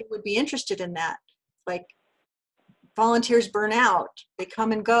sure people would be interested in that. Like, volunteers burn out, they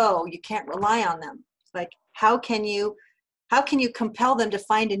come and go, you can't rely on them. Like, how can you compel them to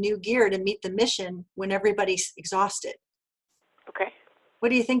find a new gear to meet the mission when everybody's exhausted? Okay. What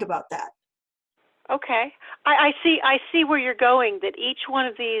do you think about that? Okay. I see where you're going, that each one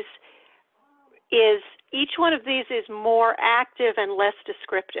of these is more active and less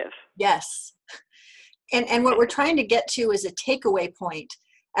descriptive. Yes. And what we're trying to get to is a takeaway point.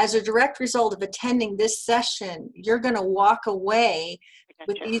 As a direct result of attending this session, you're going to walk away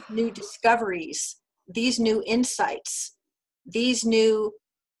with these new discoveries, these new insights, these new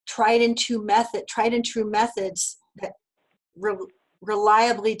tried and true methods that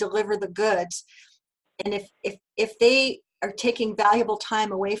reliably deliver the goods. And if they are taking valuable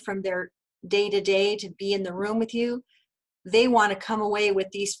time away from their day-to-day to be in the room with you, they want to come away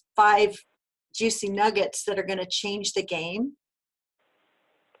with these 5 juicy nuggets that are going to change the game.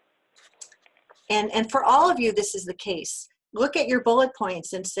 And for all of you, this is the case. Look at your bullet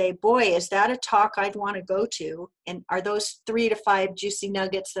points and say, boy, is that a talk I'd want to go to? And are those 3 to 5 juicy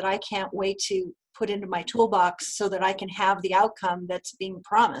nuggets that I can't wait to put into my toolbox so that I can have the outcome that's being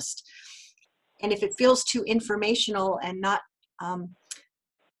promised? And if it feels too informational and not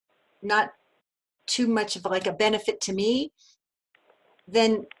too much of like a benefit to me,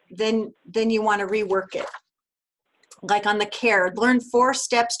 then you want to rework it. like on the care, learn 4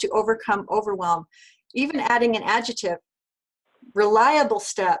 steps to overcome overwhelm. Even adding an adjective, reliable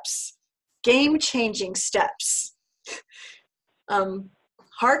steps, game-changing steps,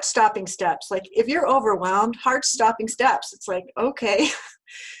 heart-stopping steps. Like if you're overwhelmed, heart-stopping steps. It's like, okay,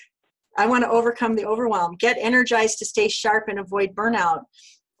 I want to overcome the overwhelm. Get energized to stay sharp and avoid burnout.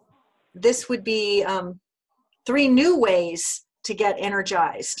 This would be 3 new ways to get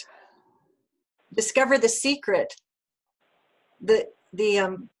energized. Discover the secret,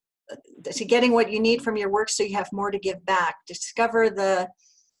 to getting what you need from your work so you have more to give back. Discover the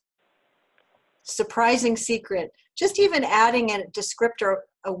surprising secret. Just even adding a descriptor,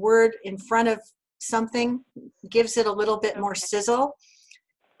 a word in front of something gives it a little bit more sizzle.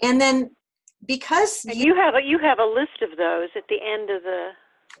 And then because you have a list of those at the end of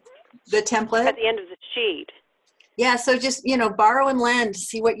the template, at the end of the sheet. Yeah, so just, borrow and lend,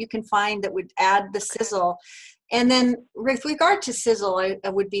 see what you can find that would add the sizzle. And then with regard to sizzle, I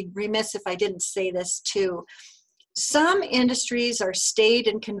would be remiss if I didn't say this too. Some industries are staid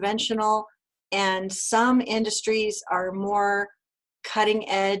and conventional, and some industries are more cutting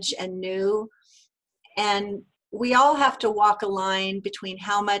edge and new. And we all have to walk a line between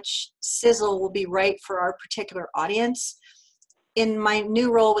how much sizzle will be right for our particular audience. In my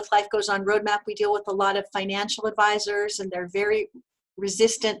new role with Life Goes On Roadmap, we deal with a lot of financial advisors, and they're very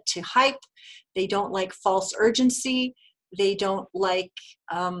resistant to hype. They don't like false urgency. They don't like,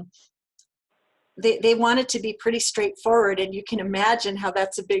 they want it to be pretty straightforward. And you can imagine how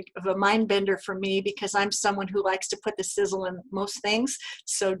that's a big of a mind bender for me, because I'm someone who likes to put the sizzle in most things.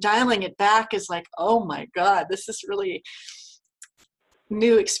 So dialing it back is like, oh my God, this is really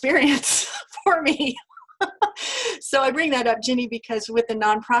new experience for me. So I bring that up, Ginny, because with the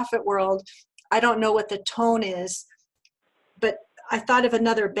nonprofit world, I don't know what the tone is, but I thought of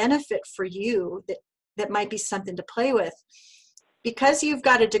another benefit for you that might be something to play with. Because you've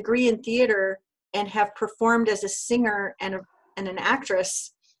got a degree in theater and have performed as a singer and an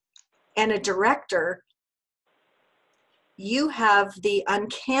actress and a director, you have the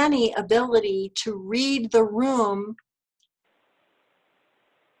uncanny ability to read the room.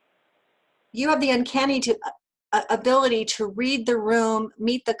 You have the uncanny ability to read the room,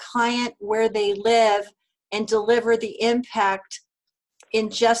 meet the client where they live, and deliver the impact in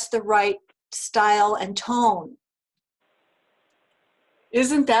just the right style and tone.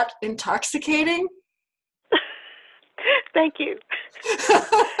 Isn't that intoxicating? Thank you.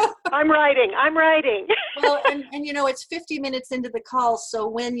 I'm writing. Well, and it's 50 minutes into the call, so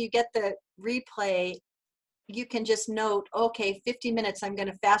when you get the replay, you can just note, okay, 50 minutes, I'm going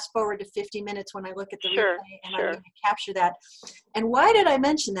to fast forward to 50 minutes when I look at the replay, and I'm going to capture that. And why did I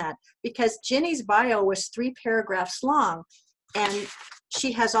mention that? Because Ginny's bio was 3 paragraphs long, and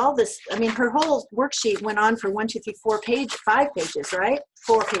she has all this, her whole worksheet went on for 5 pages, right?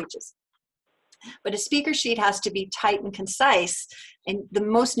 4 pages. But a speaker sheet has to be tight and concise, and the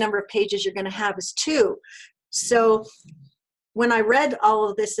most number of pages you're going to have is 2. So when I read all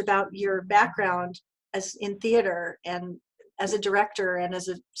of this about your background as in theater and as a director and as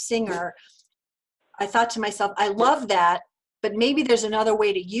a singer, I thought to myself, I love that, but maybe there's another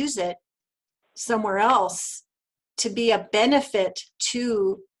way to use it somewhere else to be a benefit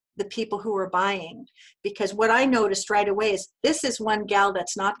to the people who are buying. Because what I noticed right away is this is one gal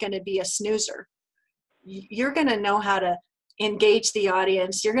that's not going to be a snoozer. You're going to know how to engage the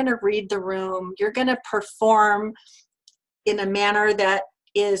audience. You're going to read the room. You're going to perform in a manner that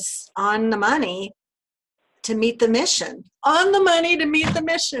is on the money to meet the mission. On the money to meet the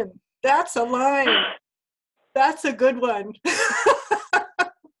mission. That's a line. That's a good one.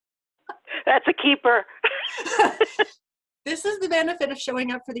 That's a keeper. This is the benefit of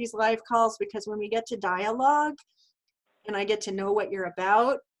showing up for these live calls, because when we get to dialogue and I get to know what you're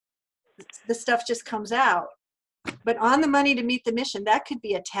about, the stuff just comes out. But on the money to meet the mission, that could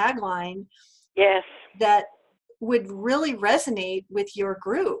be a tagline. Yes. That would really resonate with your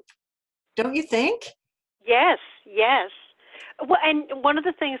group. Don't you think? Yes. Well, and one of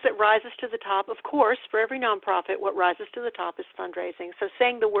the things that rises to the top, of course, for every nonprofit, what rises to the top is fundraising. So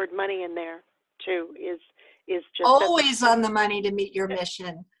saying the word money in there too is just always on the money to meet your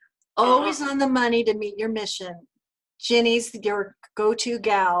mission. Always on the money to meet your mission. Ginny's your go-to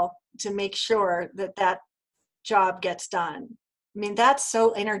gal to make sure that job gets done. That's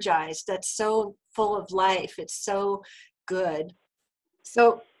so energized. That's so full of life. It's so good.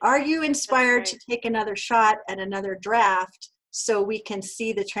 So are you inspired to take another shot at another draft so we can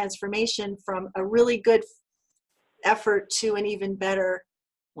see the transformation from a really good effort to an even better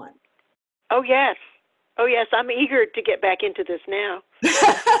one? Oh, yes. I'm eager to get back into this now.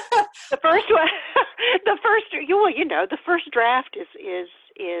 The first one, you know, the first draft is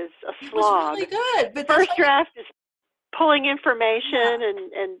a slog. It was really good, but First draft is pulling information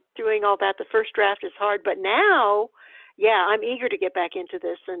and doing all that. The first draft is hard, but now, I'm eager to get back into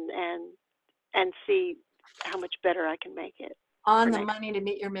this and see how much better I can make it. On the money to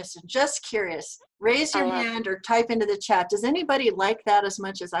meet your mission. Just curious. Raise your hand or type into the chat. Does anybody like that as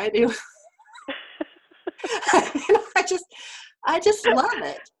much as I do? I just love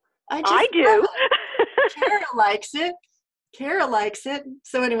it. I do. Cara likes it. Cara likes it.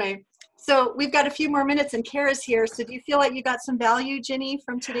 So anyway, so we've got a few more minutes and Cara's here. So do you feel like you got some value, Ginny,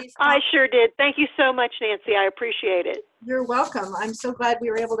 from today's talk? I sure did. Thank you so much, Nancy. I appreciate it. You're welcome. I'm so glad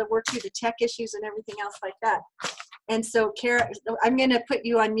we were able to work through the tech issues and everything else like that. And so, Cara, I'm going to put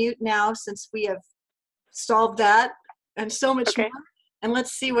you on mute now since we have solved that and so much more. And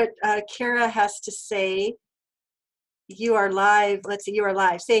let's see what Cara has to say. You are live. Let's see. You are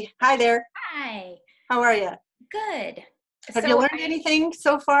live. Say hi there. Hi. How are you? Good. Have you learned anything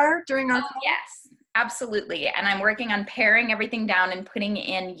so far during our call? Yes, absolutely. And I'm working on paring everything down and putting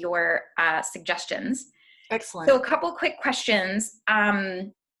in your suggestions. Excellent. So a couple quick questions.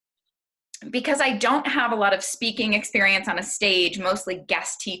 Because I don't have a lot of speaking experience on a stage, mostly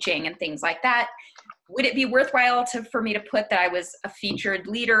guest teaching and things like that, would it be worthwhile for me to put that I was a featured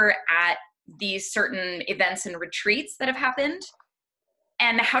leader at these certain events and retreats that have happened?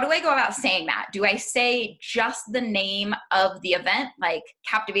 And how do I go about saying that? Do I say just the name of the event, like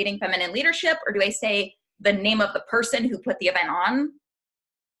Captivating Feminine Leadership, or do I say the name of the person who put the event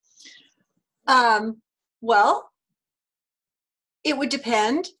on? Well, it would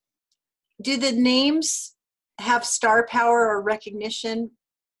depend. Do the names have star power or recognition?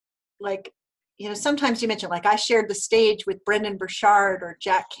 Like, you know, sometimes you mention, like, I shared the stage with Brendan Burchard or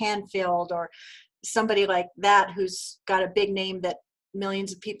Jack Canfield or somebody like that who's got a big name that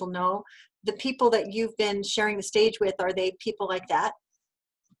millions of people know. The people that you've been sharing the stage with, are they people like that?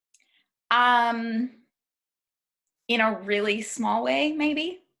 In a really small way,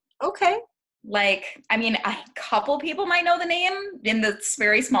 maybe. Okay. Like, I mean, a couple people might know the name in this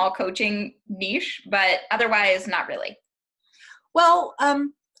very small coaching niche, but otherwise not really. Well,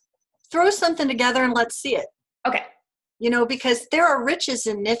 throw something together and let's see it. Okay. You know, because there are riches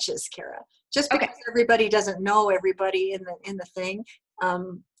in niches, Cara. Just because everybody doesn't know everybody in the thing.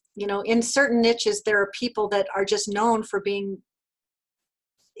 You know, in certain niches, there are people that are just known for being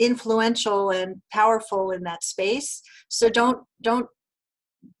influential and powerful in that space. So don't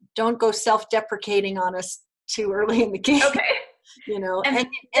go self-deprecating on us too early in the game. Okay. You know,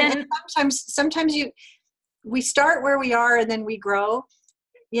 and sometimes we start where we are and then we grow.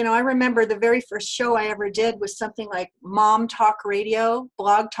 You know, I remember the very first show I ever did was something like Mom Talk Radio,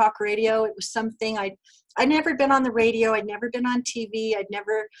 Blog Talk Radio. It was something I'd never been on the radio. I'd never been on TV. I'd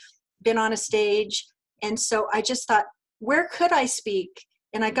never been on a stage. And so I just thought, where could I speak?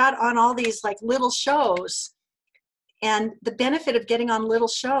 And I got on all these like little shows. And the benefit of getting on little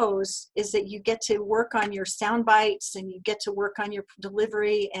shows is that you get to work on your sound bites and you get to work on your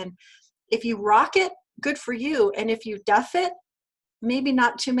delivery. And if you rock it, good for you. And if you duff it, maybe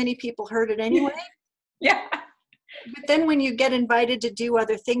not too many people heard it anyway. Yeah. But then when you get invited to do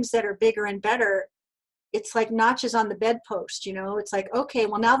other things that are bigger and better, it's like notches on the bedpost, you know? It's like, okay,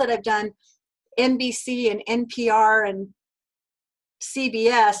 well, now that I've done NBC and NPR and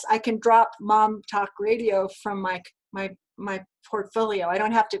CBS, I can drop Mom Talk Radio from my portfolio. I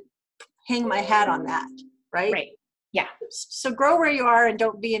don't have to hang my hat on that, right? Right. Yeah. So grow where you are and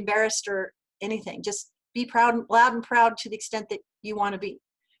don't be embarrassed or anything. Just be proud, loud and proud to the extent that you want to be.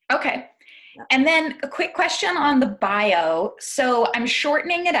 Okay. Yeah. And then a quick question on the bio. So I'm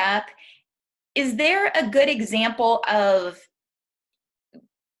shortening it up. Is there a good example of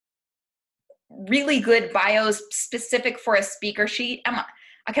really good bios specific for a speaker sheet?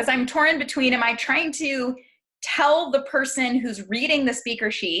 Because I'm torn between, am I trying to tell the person who's reading the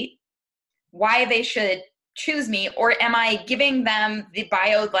speaker sheet why they should choose me, or am I giving them the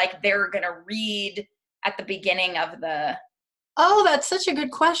bio like they're going to read at the beginning of the... Oh, that's such a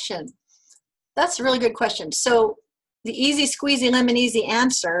good question. That's a really good question. So the easy squeezy lemon easy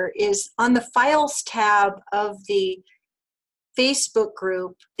answer is on the files tab of the Facebook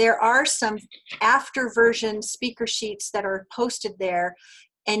group. There are some after version speaker sheets that are posted there,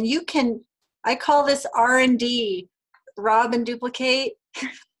 and you can, I call this R&D, rob and duplicate,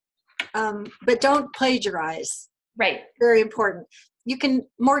 but don't plagiarize. Right. Very important. You can,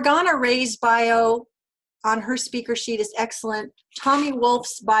 Morgana Ray's bio on her speaker sheet is excellent. Tommy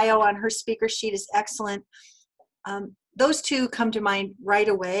Wolf's bio on her speaker sheet is excellent. Those two come to mind right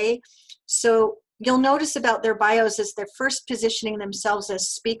away. So you'll notice about their bios is they're first positioning themselves as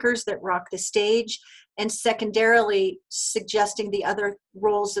speakers that rock the stage, and secondarily suggesting the other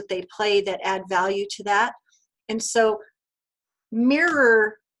roles that they play that add value to that. And so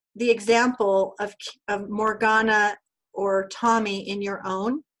mirror the example of Morgana or Tommy in your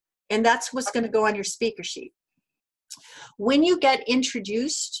own, and that's what's going to go on your speaker sheet. When you get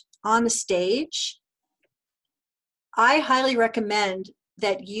introduced on the stage, I highly recommend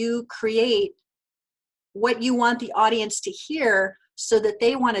that you create what you want the audience to hear so that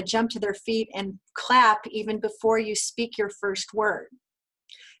they want to jump to their feet and clap even before you speak your first word.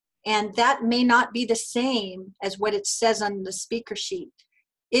 And that may not be the same as what it says on the speaker sheet.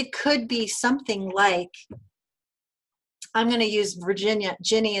 It could be something like, I'm going to use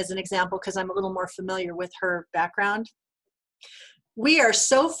Ginny as an example because I'm a little more familiar with her background. We are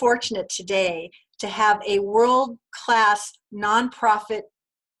so fortunate today to have a world-class nonprofit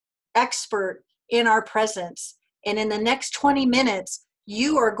expert in our presence. And in the next 20 minutes,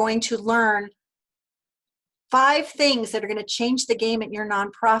 you are going to learn 5 things that are going to change the game at your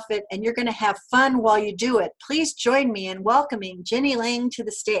nonprofit, and you're going to have fun while you do it. Please join me in welcoming Ginny Lang to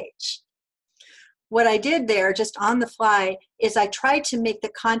the stage. What I did there, just on the fly, is I tried to make the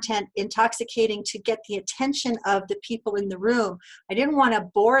content intoxicating to get the attention of the people in the room. I didn't want to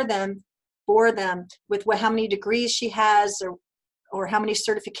bore them with how many degrees she has or how many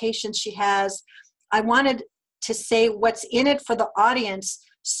certifications she has. I wanted to say what's in it for the audience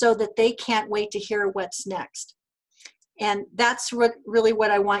so that they can't wait to hear what's next. And that's really what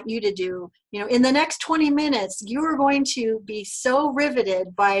I want you to do. You know, in the next 20 minutes, you are going to be so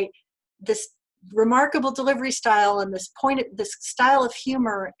riveted by this remarkable delivery style and this style of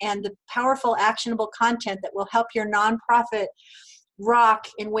humor and the powerful, actionable content that will help your nonprofit rock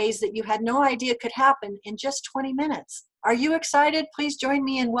in ways that you had no idea could happen in just 20 minutes. Are you excited? Please join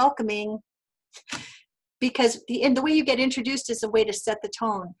me in welcoming, because the way you get introduced is a way to set the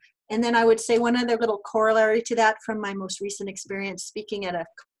tone. And then I would say one other little corollary to that from my most recent experience speaking at a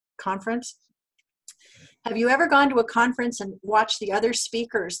conference. Have you ever gone to a conference and watched the other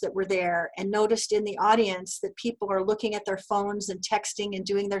speakers that were there and noticed in the audience that people are looking at their phones and texting and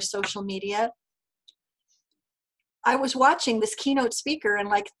doing their social media? I was watching this keynote speaker and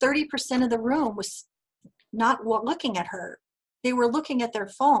like 30% of the room was not looking at her. They were looking at their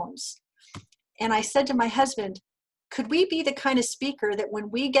phones. And I said to my husband, could we be the kind of speaker that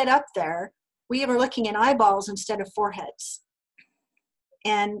when we get up there, we are looking in eyeballs instead of foreheads?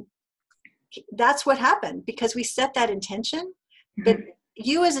 And that's what happened because we set that intention. But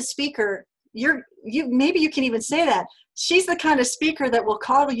you as a speaker, maybe you can even say that. She's the kind of speaker that will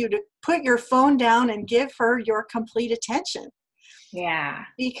call you to put your phone down and give her your complete attention. Yeah.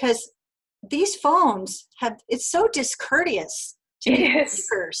 Because these phones it's so discourteous to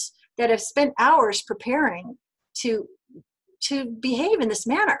speakers that have spent hours preparing to behave in this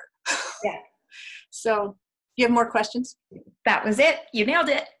manner. Yeah. So, you have more questions? That was it. You nailed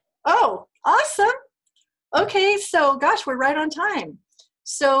it. Oh, awesome. Okay, so gosh, we're right on time.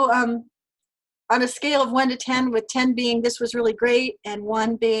 So, on a scale of 1 to 10, with 10 being this was really great and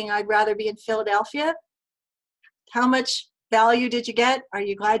 1 being I'd rather be in Philadelphia, how much value did you get? Are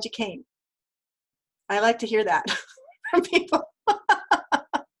you glad you came? I like to hear that from people.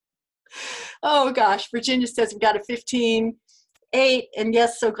 Oh gosh, Virginia says we got a 15, 8, and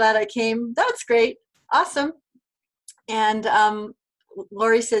yes, so glad I came. That's great. Awesome. And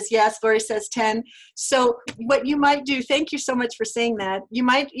Lori says yes. Lori says 10. So what you might do, thank you so much for saying that. You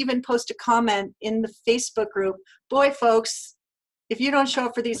might even post a comment in the Facebook group. Boy, folks, if you don't show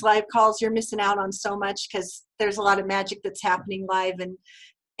up for these live calls, you're missing out on so much because there's a lot of magic that's happening live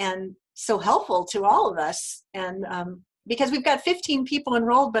and so helpful to all of us. And because we've got 15 people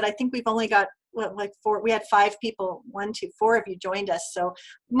enrolled, but I think we've only got like 4. We had 5 people, 1, 2, 4 of you joined us. So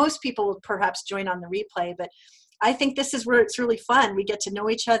most people will perhaps join on the replay, but I think this is where it's really fun. We get to know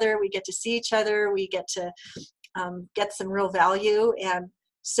each other. We get to see each other. We get to get some real value. And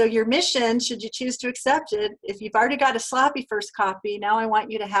so your mission, should you choose to accept it, if you've already got a sloppy first copy, now I want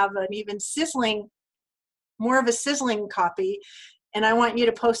you to have an even more of a sizzling copy. And I want you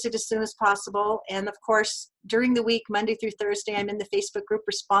to post it as soon as possible. And of course, during the week, Monday through Thursday, I'm in the Facebook group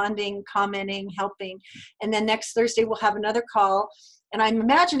responding, commenting, helping. And then next Thursday, we'll have another call. And I'm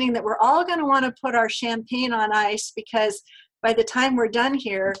imagining that we're all going to want to put our champagne on ice because by the time we're done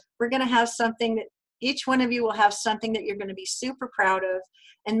here, we're going to have something that each one of you will have something that you're going to be super proud of.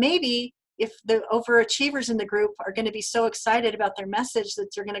 And maybe if the overachievers in the group are going to be so excited about their message that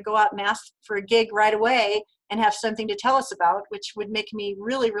they're going to go out and ask for a gig right away and have something to tell us about, which would make me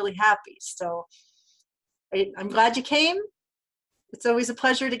really, really happy. So I'm glad you came. it's always a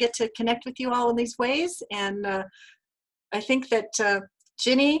pleasure to get to connect with you all in these ways. And I think that,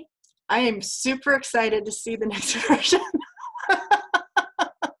 Ginny, I am super excited to see the next version.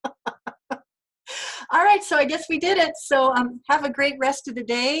 All right, so I guess we did it. So have a great rest of the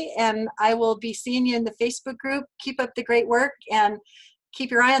day, and I will be seeing you in the Facebook group. Keep up the great work, and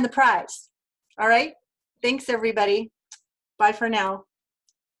keep your eye on the prize. All right? Thanks, everybody. Bye for now.